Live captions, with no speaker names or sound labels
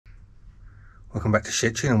Welcome back to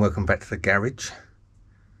Shedtune and welcome back to the garage.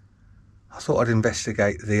 I thought I'd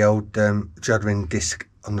investigate the old juddering disc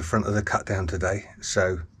on the front of the cut down today.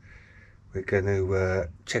 So we're going to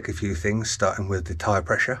check a few things, starting with the tyre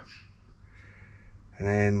pressure, and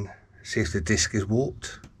then see if the disc is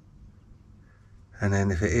warped, and then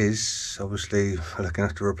if it is, obviously we're going to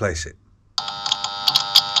have to replace it.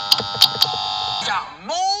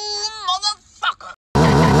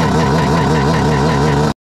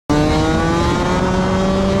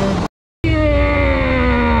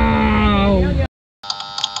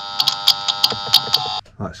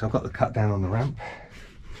 Right, so I've got the cut down on the ramp.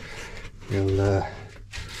 We'll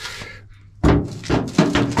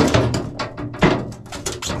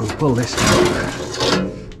pull this out.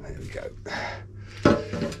 There we go.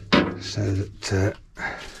 So that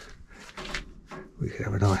we can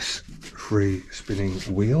have a nice free spinning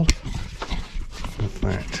wheel. In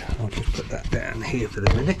fact, I'll just put that down here for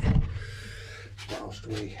the minute whilst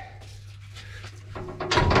we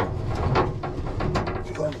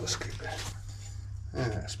pull the scooter.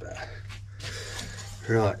 That's better.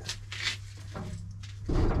 Right.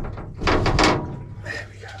 There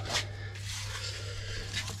we go.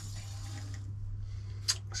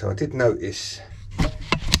 So I did notice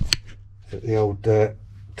that the old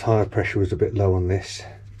tyre pressure was a bit low on this.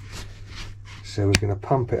 So we're going to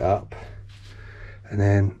pump it up and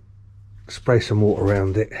then spray some water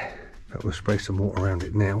around it. But we'll spray some water around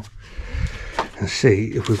it now and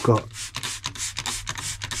see if we've got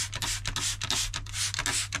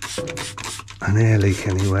an air leak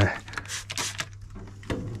anywhere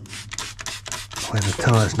where the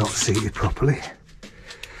tyre's not seated properly.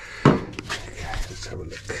 Okay, let's have a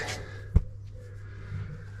look.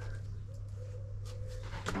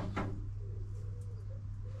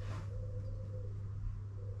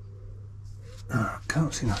 Oh,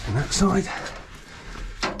 can't see nothing that side.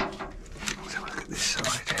 Let's have a look at this side.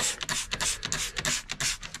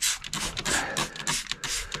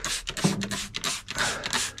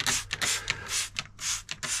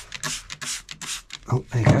 Oh,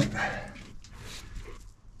 there you go.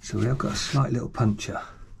 So we have got a slight little puncture.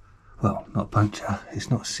 Well, not puncture, it's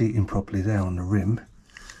not seating properly there on the rim.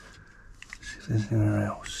 Let's see if there's anywhere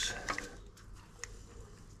else.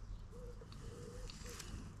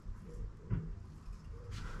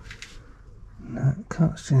 No,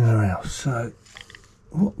 can't see anywhere else. So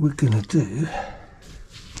what we're going to do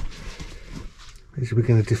is we're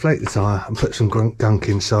going to deflate the tyre and put some gunk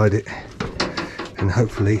inside it, and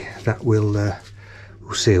hopefully that will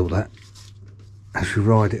seal that as we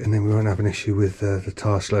ride it, and then we won't have an issue with the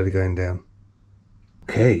tyre slowly going down.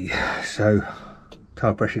 Okay, so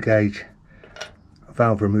tyre pressure gauge,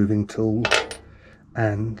 valve removing tool,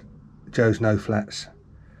 and Joe's No Flats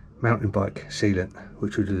mountain bike sealant,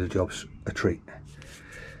 which will do the jobs a treat.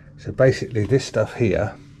 So basically this stuff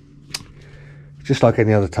here, just like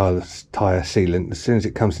any other tyre sealant, as soon as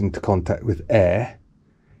it comes into contact with air,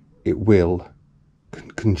 it will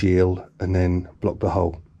congeal and then block the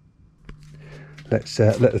hole. Let's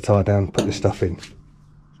let the tyre down, put this stuff in.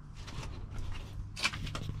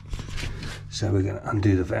 So we're going to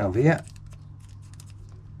undo the valve here.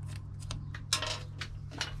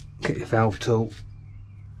 Get your valve tool,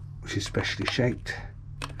 which is specially shaped.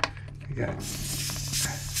 There you go.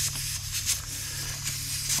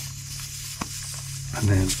 And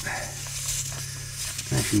then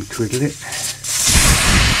as you twiddle it,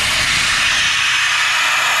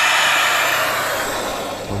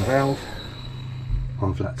 one valve,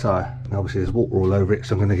 one flat tyre, and obviously there's water all over it,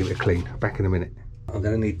 so I'm going to give it a clean. Back in a minute. I'm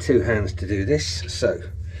going to need two hands to do this. So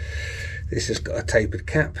this has got a tapered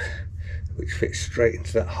cap which fits straight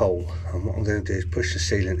into that hole, and what I'm going to do is push the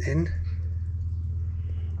sealant in,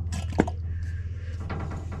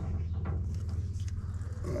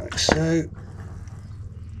 like so.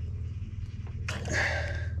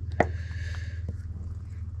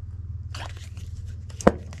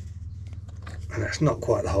 And that's not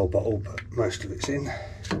quite the whole bottle, but most of it's in.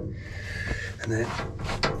 And then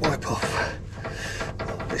wipe off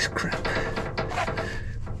all this crap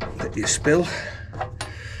that you spill.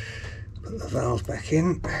 Put the valves back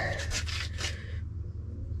in.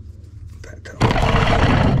 Back down.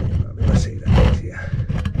 I see that here.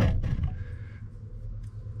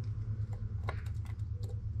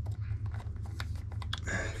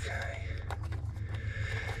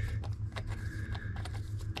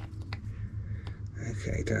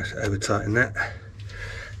 Okay, don't have to over tighten that.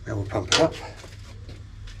 Now we'll pump it up.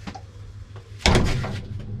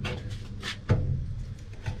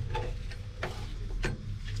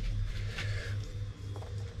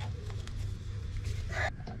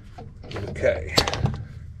 Okay,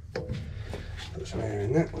 put some air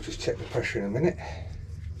in that. I'll just check the pressure in a minute.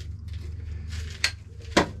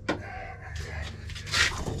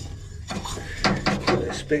 Give it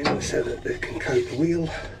a spin so that they can coat the wheel.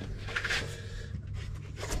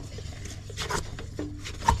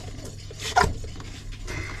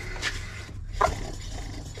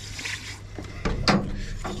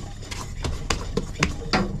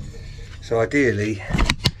 So ideally,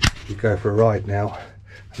 you go for a ride now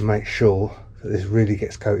and make sure that this really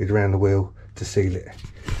gets coated around the wheel to seal it.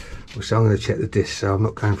 So I'm going to check the disc, so I'm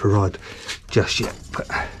not going for a ride just yet, but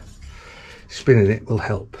spinning it will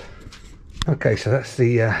help. Okay, so that's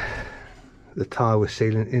the tyre with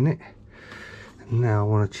sealant in it. And now I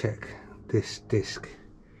want to check this disc. I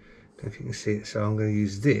don't know if you can see it, so I'm going to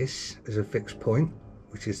use this as a fixed point,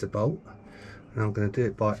 which is the bolt, and I'm going to do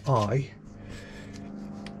it by eye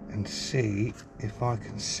and see if I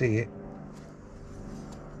can see it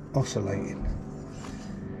oscillating,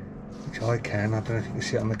 which I can. I don't know if you can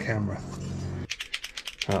see it on the camera.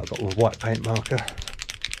 I've got a white paint marker,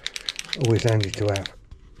 always handy to have.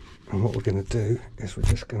 And what we're going to do is we're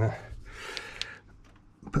just going to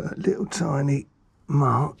put a little tiny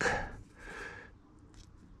mark,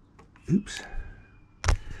 oops,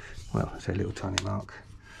 well, I say a little tiny mark,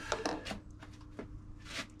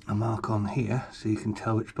 a mark on here so you can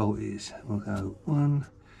tell which bolt it is. We'll go 1,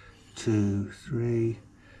 2, 3,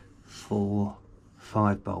 4,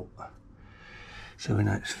 5 bolt. So we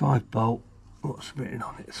know it's 5 bolt. What's written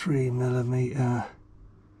on it? 3mm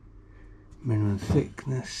minimum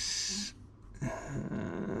thickness.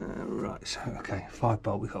 Right, so okay, 5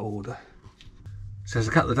 bolt we got to order. So it's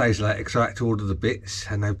a couple of days later because I had to order the bits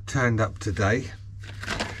and they've turned up today.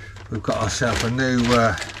 We've got ourselves a new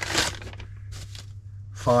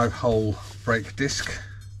 5-hole brake disc,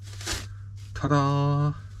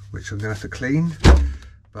 ta-da, which I'm going to have to clean.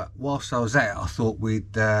 But whilst I was at it, I thought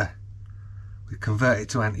we'd convert it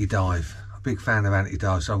to anti-dive. I'm a big fan of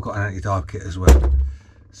anti-dive, so I've got an anti-dive kit as well.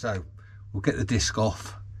 So we'll get the disc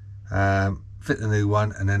off, fit the new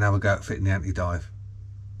one, and then have a go at fitting the anti-dive.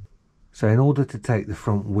 So in order to take the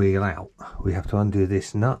front wheel out, we have to undo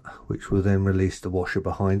this nut, which will then release the washer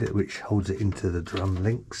behind it, which holds it into the drum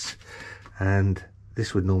links. And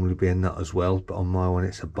this would normally be a nut as well, but on my one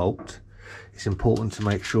it's a bolt. It's important to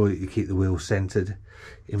make sure that you keep the wheel centered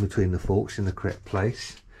in between the forks in the correct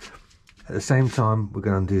place. At the same time, we're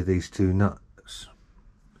going to undo these 2 nuts,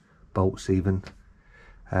 bolts even,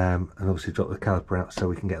 and obviously drop the caliper out so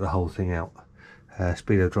we can get the whole thing out.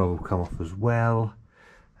 Speedo drive will come off as well,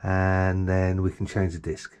 and then we can change the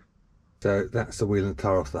disc. So that's the wheel and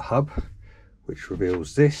tyre off the hub, which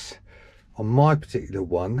reveals this. On my particular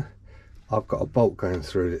one, I've got a bolt going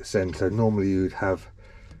through the centre. Normally you'd have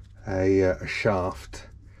a shaft,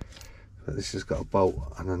 but this has got a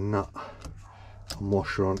bolt and a nut and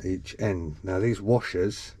washer on each end. Now these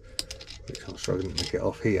washers, which I'm struggling to get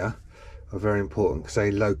off here, are very important because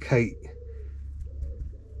they locate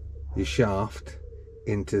your shaft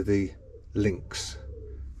into the links.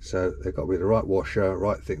 So they've got to be the right washer,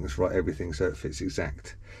 right thickness, right everything, so it fits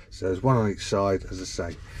exact. So there's one on each side, as I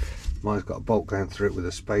say. Mine's got a bolt going through it with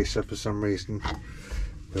a spacer for some reason.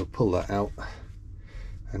 We'll pull that out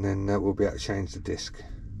and then we'll be able to change the disc.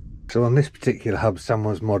 So on this particular hub,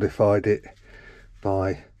 someone's modified it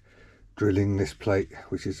by drilling this plate,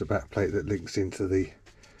 which is the back plate that links into the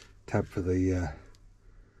tab for the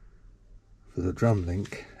drum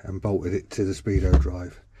link, and bolted it to the speedo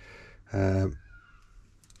drive. The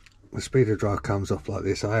speedo drive comes off like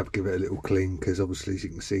this. I have given it a little clean because obviously, as you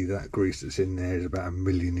can see, that grease that's in there is about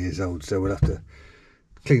 1,000,000 years old, so we'll have to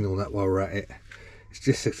clean all that while we're at it. It's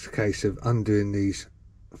just a case of undoing these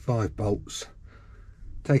 5 bolts,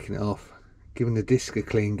 taking it off, giving the disc a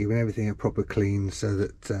clean, giving everything a proper clean so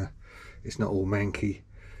that it's not all manky,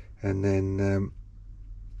 and then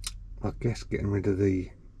I guess getting rid of the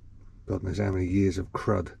God knows how many years of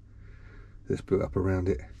crud that's built up around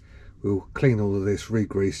it. We'll clean all of this,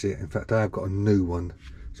 re-grease it. In fact, I have got a new one,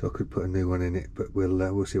 so I could put a new one in it, but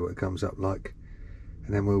we'll see what it comes up like,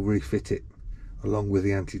 and then we'll refit it along with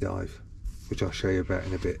the anti-dive, which I'll show you about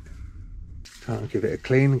in a bit. Time to give it a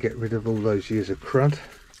clean and get rid of all those years of crud.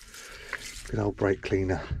 Good old brake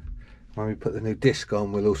cleaner. When we put the new disc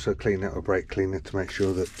on, we'll also clean out a brake cleaner to make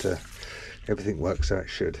sure that everything works how it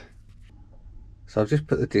should. So I've just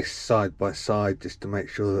put the discs side by side just to make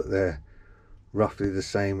sure that they're roughly the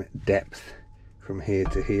same depth from here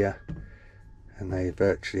to here, and they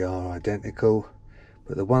virtually are identical.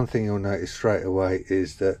 But the one thing you'll notice straight away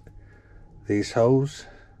is that these holes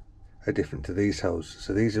are different to these holes.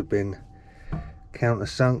 So these have been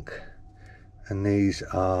countersunk and these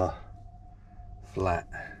are flat.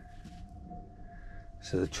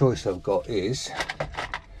 So the choice I've got is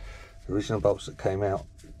The original bolts that came out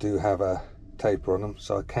do have a taper on them,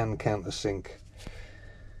 so I can countersink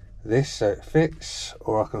this so it fits,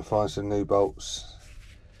 or I can find some new bolts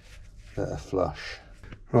that are flush.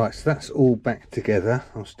 Right, so that's all back together.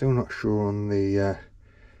 I'm still not sure on the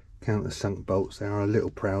countersunk bolts. They are a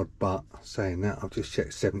little proud, but saying that, I've just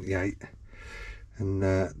checked 78 and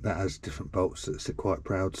that has different bolts that sit quite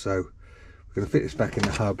proud. So we're going to fit this back in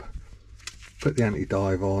the hub, put the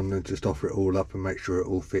anti-dive on and just offer it all up and make sure it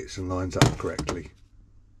all fits and lines up correctly.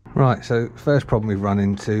 Right, so first problem we've run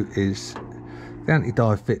into is the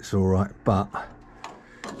anti-dive fits all right, but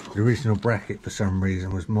the original bracket for some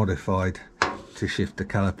reason was modified to shift the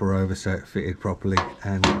caliper over so it fitted properly,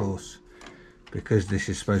 and of course because this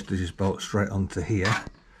is supposed to just bolt straight onto here,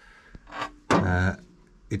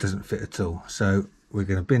 it doesn't fit at all. So we're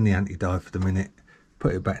going to bin the anti-dive for the minute,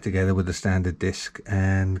 put it back together with the standard disc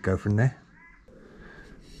and go from there.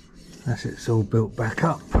 That's it, it's all built back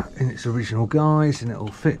up in its original guise and it all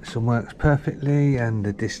fits and works perfectly, and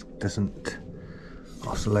the disc doesn't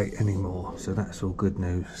oscillate anymore, so that's all good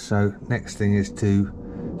news. So next thing is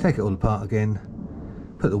to take it all apart again,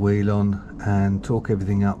 put the wheel on and torque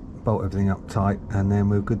everything up, bolt everything up tight, and then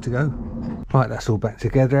we're good to go. Right, that's all back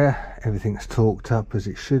together, everything's torqued up as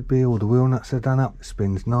it should be, all the wheel nuts are done up, it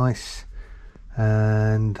spins nice,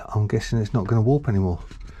 and I'm guessing it's not going to warp anymore.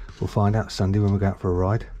 We'll find out Sunday when we go out for a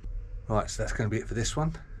ride. Right, so that's going to be it for this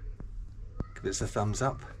one. Give us a thumbs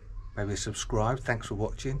up, maybe subscribe. Thanks for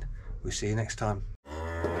watching, we'll see you next time.